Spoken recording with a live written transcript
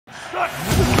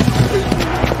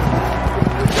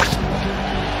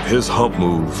His hump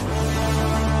move.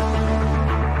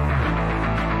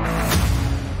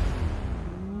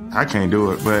 I can't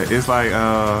do it, but it's like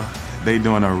they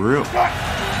doing a rip.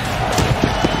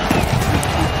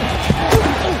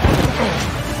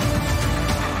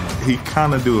 He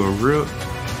kind of do a rip,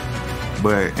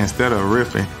 but instead of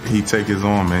ripping, he take his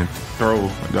arm and throw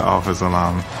the offensive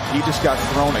lineman. He just got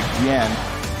thrown again.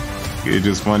 It's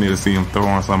just funny to see him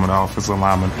throwing some of the offensive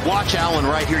linemen. Watch Allen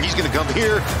right here. He's going to come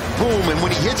here, boom, and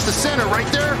when he hits the center right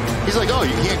there, he's like, oh,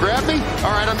 you can't grab me?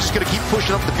 All right, I'm just going to keep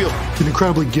pushing up the field. An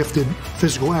incredibly gifted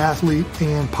physical athlete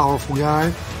and powerful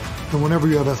guy. And whenever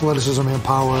you have athleticism and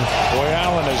power, boy,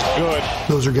 Allen is good.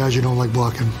 Those are guys you don't like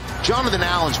blocking. Jonathan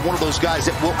Allen's one of those guys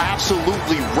that will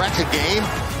absolutely wreck a game.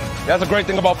 That's a great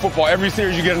thing about football. Every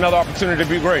series you get another opportunity to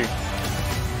be great.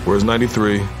 Whereas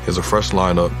 93 is a fresh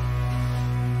lineup.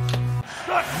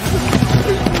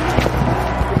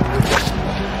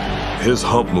 His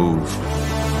hump move.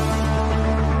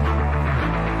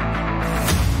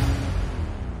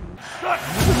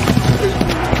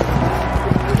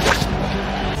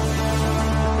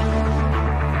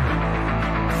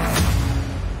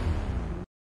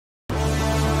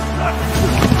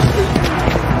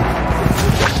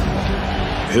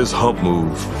 His hump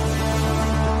move.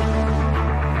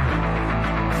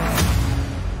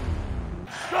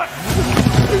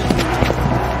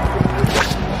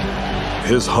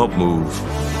 His hump move.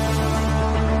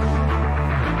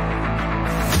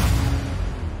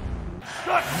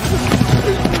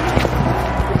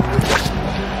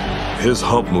 His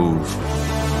hump move.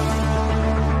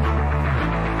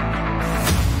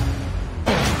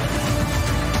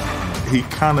 He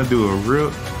kind of do a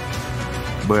rip,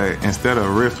 but instead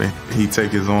of ripping, he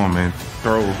take his arm and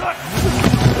throw.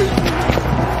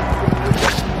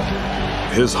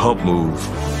 His hump move.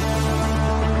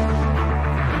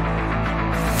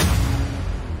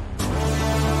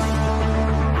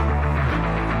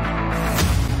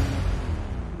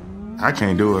 I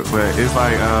can't do it, but it's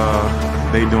like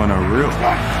they doing a rip.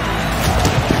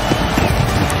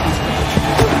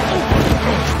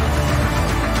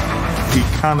 He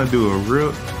kind of do a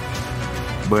rip,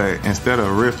 but instead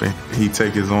of ripping, he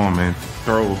take his arm and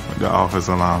throw the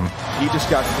offensive lineman. He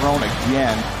just got thrown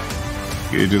again.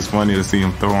 It's just funny to see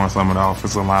him throwing some of the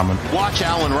offensive linemen. Watch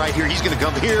Allen right here. He's going to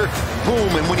come here, boom,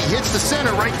 and when he hits the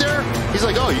center right there, he's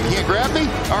like, oh, you can't grab me?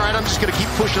 All right, I'm just going to keep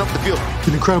pushing up the field.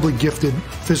 An incredibly gifted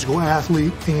physical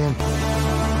athlete and